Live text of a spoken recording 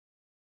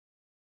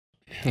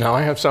Now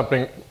I have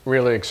something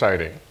really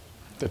exciting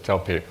to tell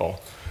people.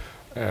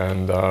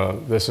 And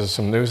this is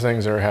some new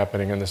things that are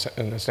happening in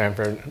the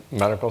Stanford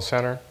Medical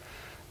Center.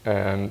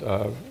 And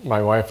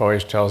my wife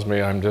always tells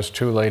me I'm just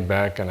too laid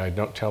back and I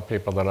don't tell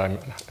people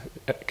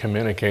that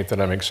communicate that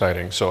I'm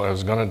exciting. So I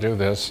was going to do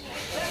this.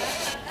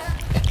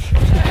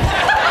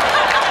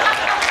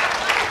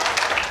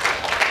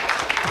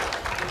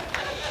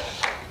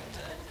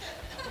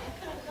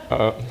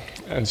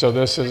 And so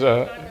this is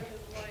a...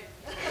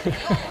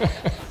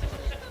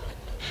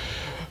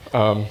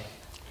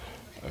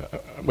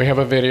 we have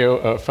a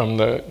video from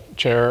the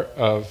chair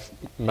of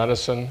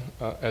medicine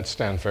at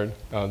Stanford.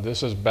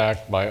 This is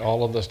backed by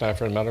all of the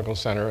Stanford Medical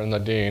Center and the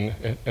dean.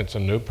 It's a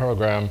new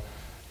program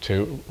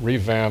to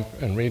revamp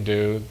and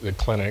redo the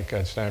clinic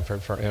at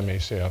Stanford for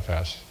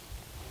ME/CFS.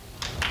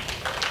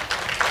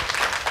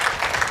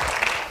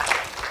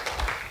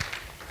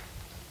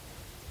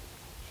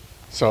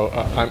 So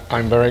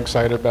I'm very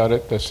excited about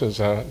it. This is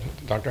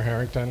Dr.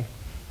 Harrington.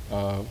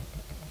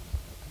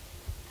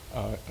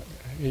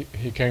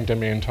 He came to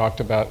me and talked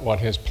about what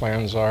his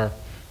plans are,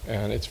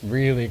 and it's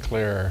really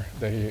clear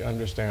that he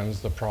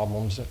understands the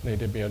problems that need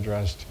to be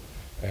addressed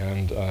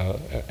and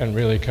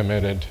really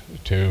committed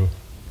to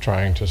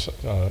trying to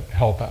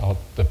help out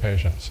the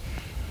patients.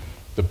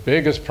 The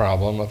biggest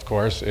problem, of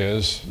course,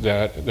 is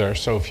that there are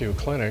so few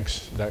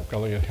clinics that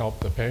really help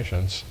the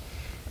patients.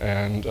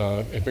 And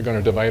if you're going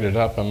to divide it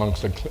up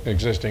amongst the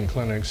existing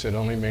clinics, it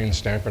only means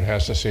Stanford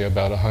has to see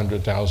about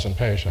 100,000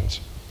 patients.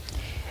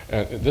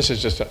 This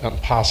is just an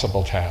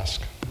impossible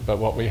task, but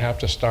what we have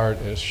to start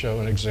is show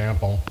an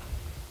example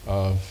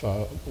of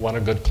what a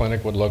good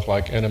clinic would look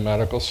like in a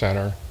medical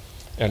center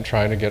and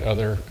try to get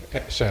other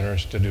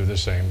centers to do the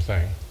same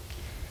thing.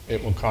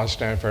 It will cost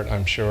Stanford,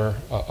 I'm sure,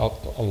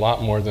 a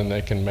lot more than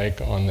they can make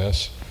on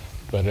this,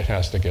 but it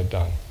has to get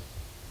done.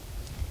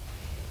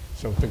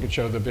 So if we could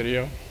show the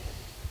video.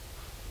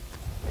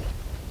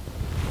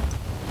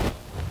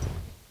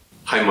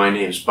 Hi, my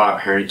name is Bob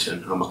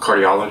Harrington. I'm a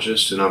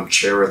cardiologist and I'm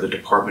chair of the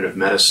Department of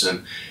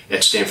Medicine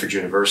at Stanford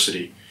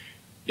University.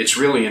 It's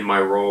really in my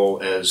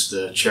role as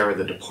the chair of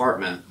the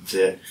department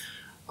that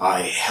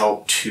I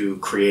help to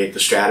create the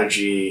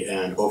strategy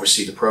and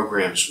oversee the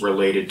programs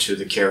related to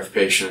the care of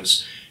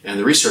patients and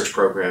the research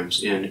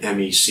programs in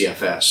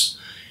ME/CFS.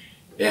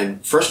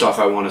 And first off,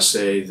 I want to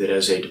say that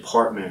as a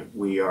department,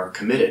 we are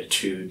committed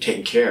to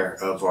taking care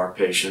of our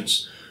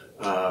patients,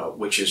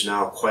 which is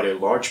now quite a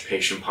large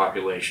patient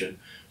population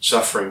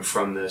suffering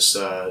from this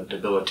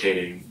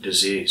debilitating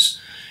disease.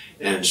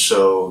 And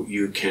so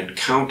you can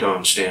count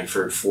on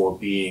Stanford for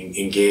being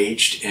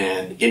engaged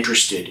and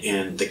interested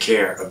in the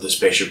care of this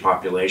patient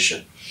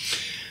population.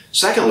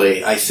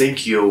 Secondly, I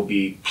think you'll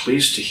be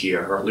pleased to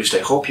hear, or at least I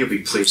hope you'll be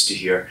pleased to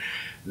hear,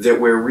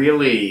 that we're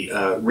really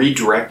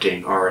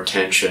redirecting our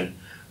attention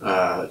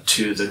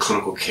to the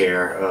clinical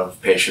care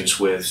of patients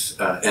with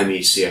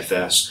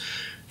ME/CFS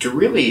to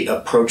really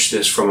approach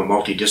this from a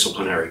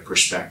multidisciplinary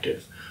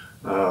perspective.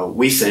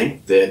 We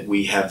think that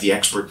we have the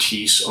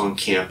expertise on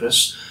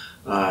campus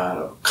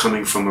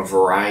coming from a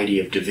variety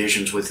of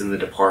divisions within the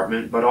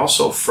department, but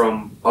also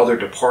from other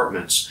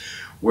departments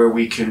where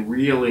we can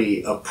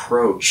really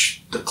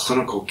approach the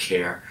clinical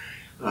care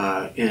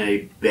in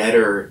a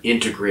better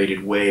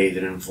integrated way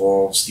that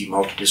involves the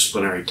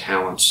multidisciplinary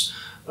talents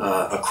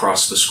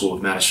across the School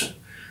of Medicine.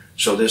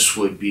 So this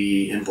would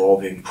be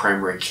involving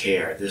primary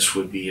care, this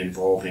would be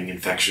involving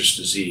infectious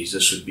disease,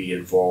 this would be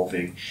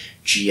involving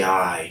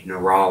GI,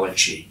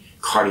 neurology,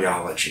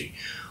 cardiology.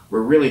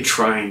 We're really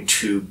trying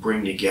to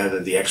bring together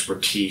the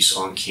expertise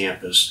on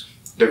campus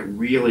that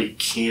really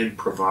can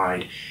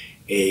provide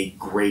a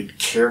great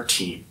care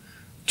team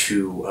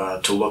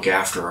to look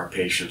after our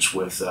patients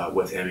with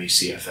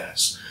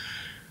ME/CFS.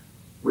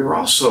 We're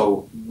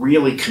also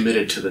really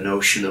committed to the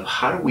notion of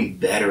how do we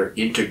better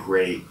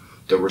integrate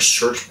the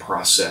research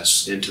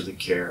process into the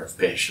care of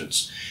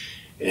patients.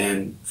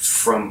 And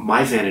from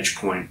my vantage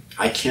point,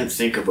 I can't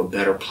think of a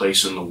better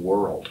place in the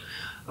world,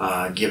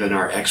 given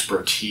our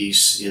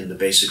expertise in the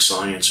basic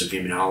science of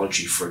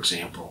immunology, for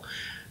example,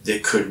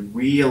 that could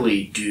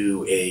really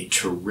do a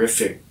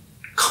terrific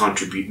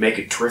make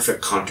a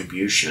terrific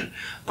contribution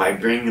by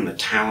bringing the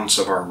talents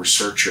of our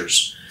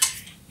researchers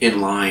in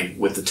line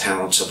with the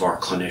talents of our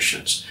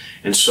clinicians.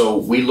 And so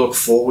we look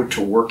forward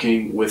to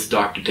working with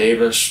Dr.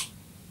 Davis,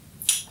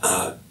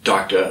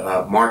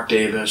 Dr. Mark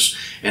Davis,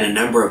 and a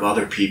number of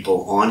other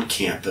people on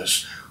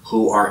campus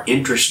who are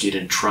interested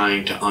in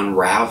trying to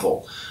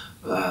unravel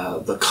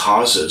the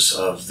causes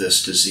of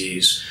this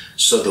disease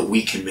so that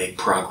we can make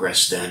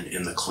progress then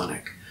in the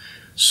clinic.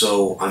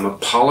 So I'm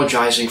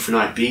apologizing for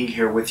not being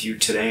here with you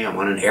today. I'm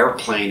on an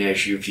airplane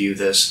as you view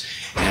this,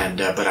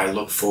 but I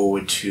look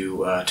forward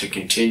to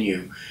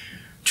continue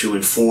to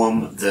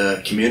inform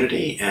the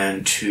community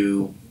and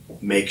to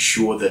make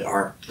sure that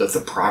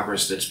the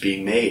progress that's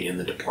being made in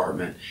the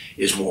department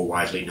is more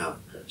widely known.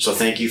 So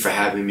thank you for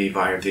having me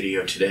via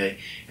video today,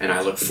 and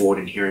I look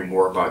forward to hearing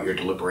more about your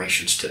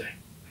deliberations today.